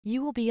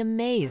You will be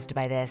amazed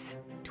by this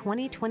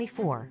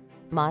 2024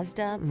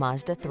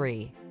 Mazda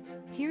 3.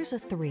 Here's a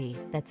 3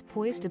 that's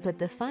poised to put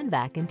the fun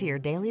back into your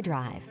daily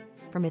drive.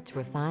 From its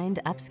refined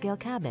upscale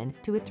cabin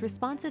to its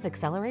responsive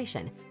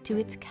acceleration to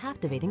its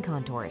captivating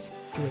contours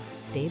to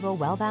its stable,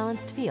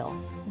 well-balanced feel,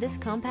 this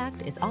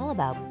compact is all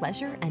about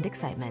pleasure and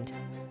excitement.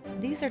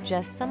 These are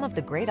just some of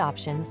the great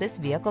options this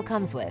vehicle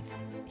comes with: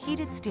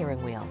 heated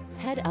steering wheel,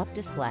 head-up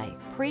display,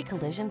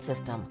 pre-collision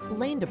system,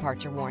 lane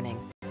departure warning,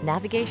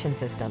 navigation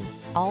system,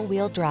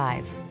 all-wheel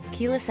drive,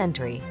 keyless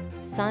entry,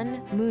 sun,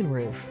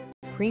 moonroof,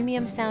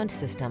 premium sound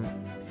system,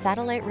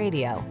 satellite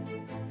radio.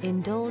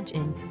 Indulge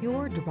in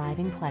pure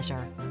driving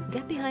pleasure.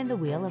 Get behind the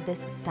wheel of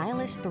this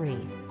stylish 3.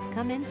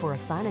 Come in for a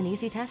fun and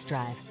easy test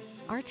drive.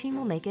 Our team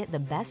will make it the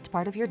best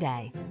part of your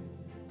day.